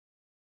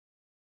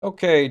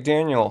Okay,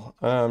 Daniel,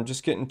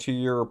 just getting to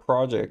your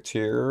project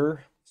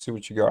here. See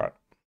what you got.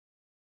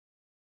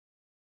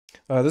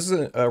 This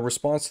is a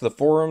response to the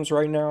forums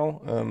right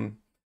now.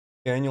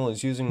 Daniel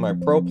is using my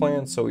pro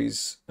plan, so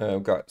he's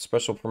got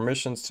special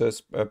permissions to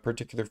a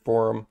particular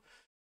forum.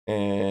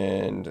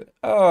 And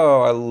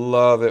oh, I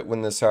love it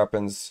when this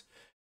happens.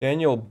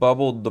 Daniel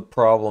bubbled the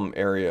problem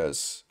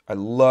areas. I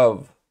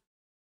love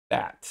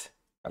that.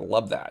 I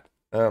love that.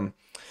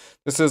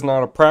 This is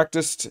not a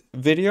practiced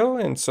video,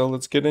 and so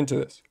let's get into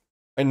this.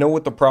 I know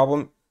what the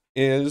problem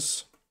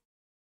is.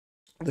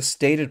 The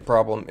stated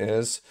problem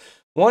is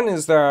one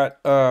is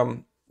that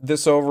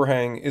this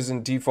overhang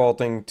isn't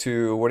defaulting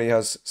to what he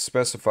has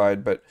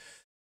specified, but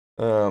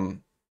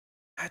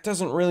that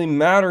doesn't really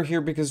matter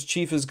here because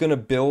Chief is going to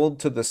build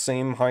to the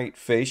same height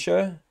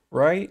fascia,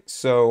 right?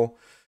 So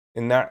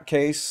in that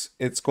case,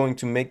 it's going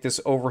to make this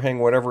overhang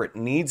whatever it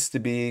needs to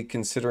be,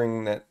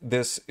 considering that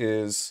this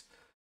is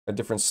a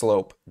different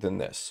slope than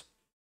this.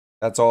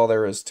 That's all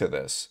there is to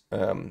this.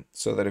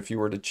 So that if you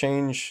were to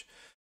change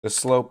the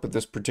slope of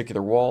this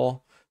particular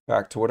wall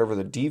back to whatever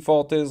the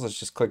default is, let's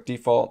just click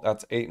default,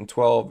 that's 8 and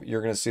 12,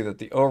 you're going to see that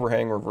the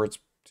overhang reverts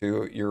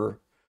to your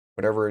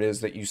whatever it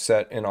is that you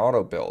set in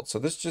auto build. So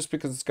this is just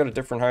because it's got a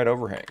different height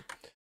overhang.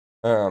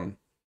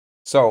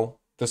 So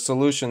the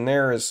solution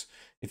there is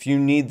if you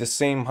need the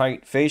same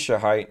height fascia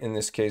height, in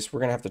this case, we're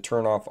going to have to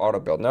turn off auto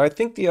build. Now I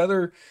think the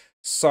other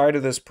side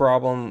of this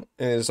problem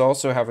is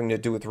also having to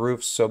do with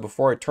roofs. So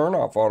before I turn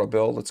off auto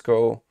build, let's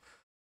go,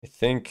 I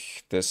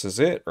think this is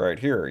it right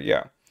here.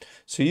 Yeah.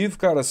 So you've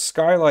got a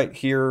skylight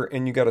here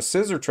and you got a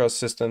scissor truss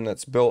system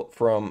that's built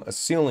from a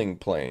ceiling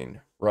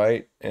plane,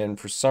 right? And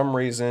for some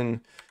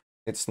reason,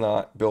 it's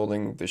not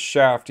building the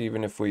shaft,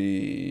 even if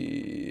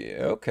we,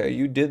 okay,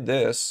 you did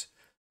this.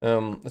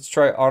 Let's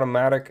try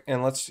automatic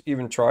and let's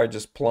even try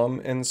just plumb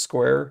and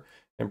square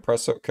and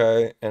press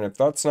OK. And if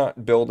that's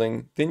not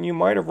building, then you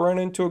might have run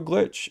into a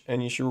glitch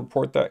and you should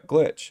report that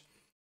glitch.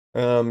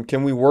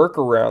 Can we work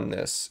around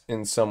this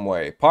in some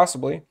way?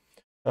 Possibly.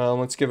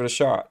 Let's give it a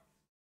shot.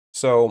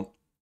 So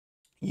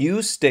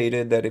you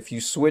stated that if you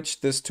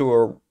switch this to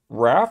a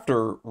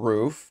rafter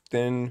roof,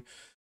 then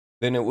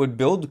it would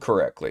build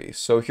correctly.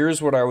 So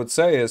here's what I would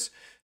say is,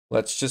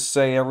 let's just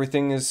say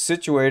everything is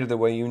situated the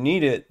way you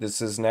need it.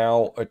 This is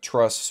now a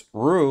truss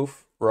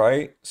roof,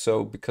 right?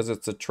 So because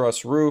it's a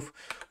truss roof,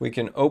 we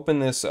can open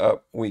this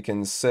up. We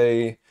can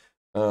say,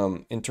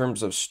 in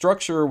terms of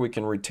structure, we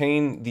can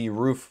retain the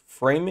roof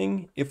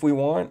framing if we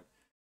want.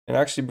 And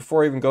actually,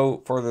 before I even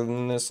go further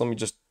than this, let me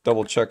just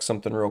double check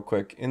something real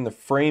quick. In the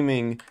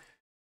framing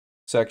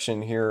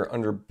section here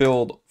under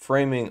build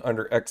framing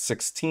under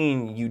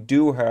X16, you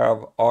do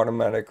have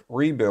automatic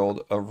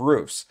rebuild of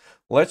roofs.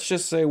 Let's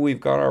just say we've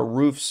got our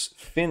roofs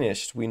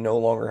finished. We no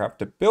longer have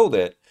to build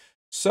it.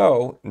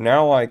 So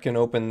now I can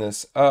open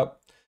this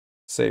up,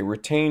 say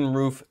retain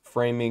roof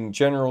framing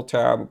general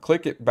tab,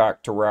 click it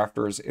back to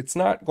rafters. It's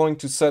not going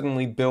to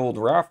suddenly build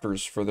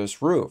rafters for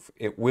this roof.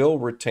 It will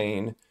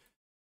retain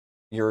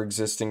your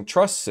existing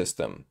truss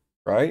system,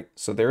 right?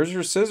 So there's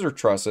your scissor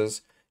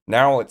trusses.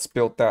 Now it's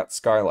built that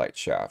skylight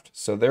shaft.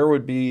 So there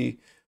would be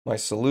my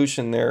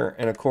solution there.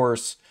 And of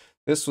course,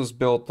 this was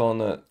built on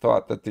the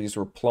thought that these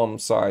were plumb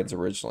sides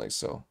originally.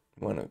 So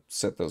you want to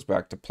set those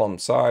back to plumb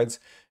sides.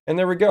 And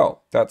there we go.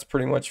 That's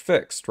pretty much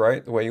fixed,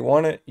 right? The way you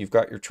want it. You've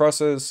got your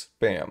trusses.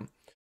 Bam.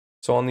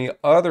 So on the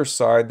other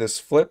side, this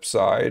flip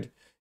side,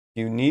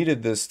 you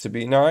needed this to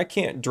be, now I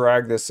can't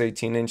drag this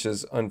 18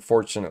 inches,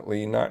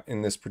 unfortunately, not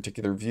in this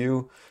particular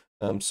view.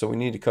 So we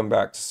need to come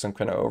back to some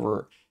kind of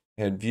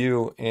overhead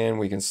view and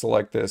we can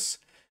select this.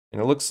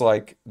 And it looks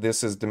like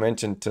this is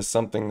dimensioned to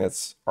something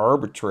that's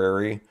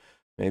arbitrary,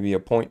 maybe a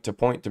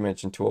point-to-point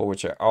dimension tool,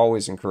 which I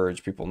always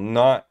encourage people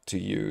not to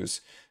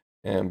use.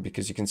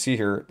 Because you can see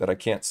here that I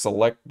can't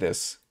select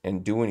this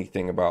and do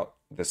anything about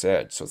this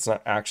edge. So it's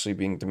not actually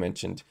being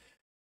dimensioned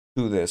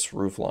to this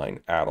roof line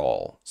at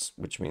all,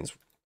 which means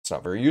it's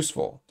not very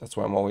useful. That's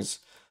why I'm always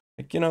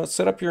like,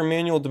 set up your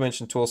manual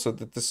dimension tool so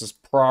that this is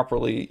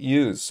properly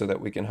used so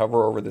that we can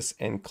hover over this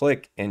and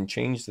click and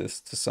change this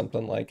to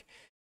something like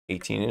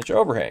 18-inch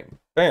overhang.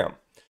 Bam.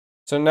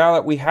 So now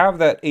that we have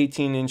that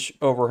 18-inch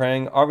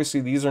overhang,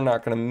 obviously these are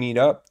not going to meet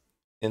up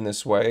in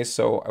this way.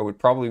 So I would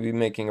probably be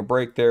making a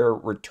break there,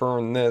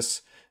 return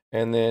this,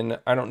 and then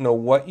I don't know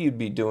what you'd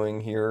be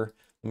doing here.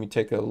 Let me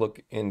take a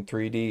look in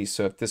 3D.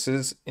 So if this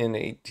is an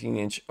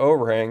 18-inch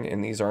overhang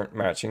and these aren't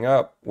matching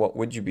up, what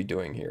would you be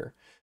doing here?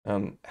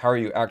 How are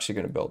you actually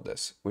going to build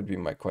this would be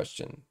my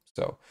question.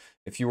 So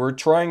if you were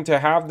trying to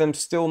have them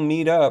still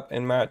meet up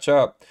and match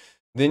up,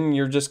 then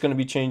you're just going to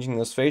be changing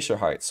those fascia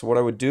heights. So what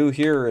I would do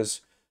here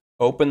is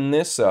open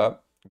this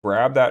up,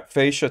 grab that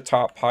fascia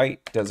top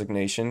height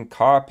designation,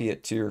 copy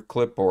it to your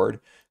clipboard,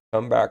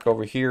 come back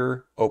over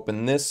here,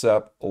 open this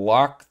up,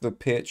 lock the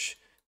pitch,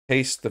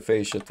 paste the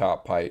fascia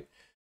top height.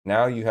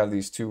 Now you have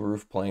these two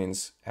roof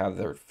planes have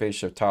their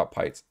fascia top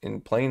heights in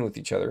plane with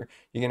each other.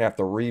 You're going to have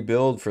to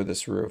rebuild for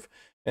this roof.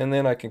 And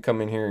then I can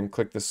come in here and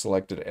click the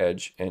selected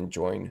edge and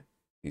join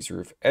these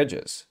roof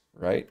edges.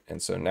 right?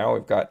 And so now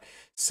we've got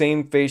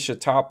same fascia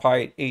top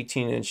height,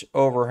 18-inch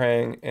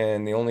overhang,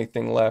 and the only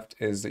thing left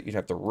is that you'd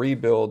have to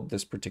rebuild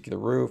this particular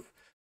roof.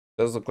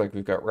 It does look like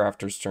we've got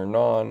rafters turned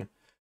on.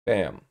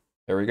 Bam.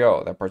 There we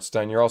go. That part's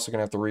done. You're also going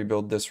to have to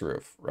rebuild this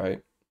roof,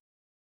 right?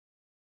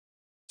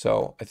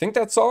 So I think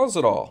that solves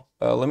it all.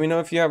 Let me know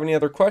if you have any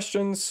other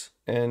questions.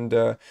 And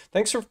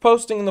thanks for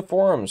posting in the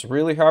forums.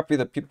 Really happy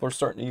that people are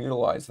starting to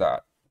utilize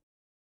that.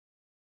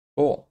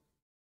 Cool.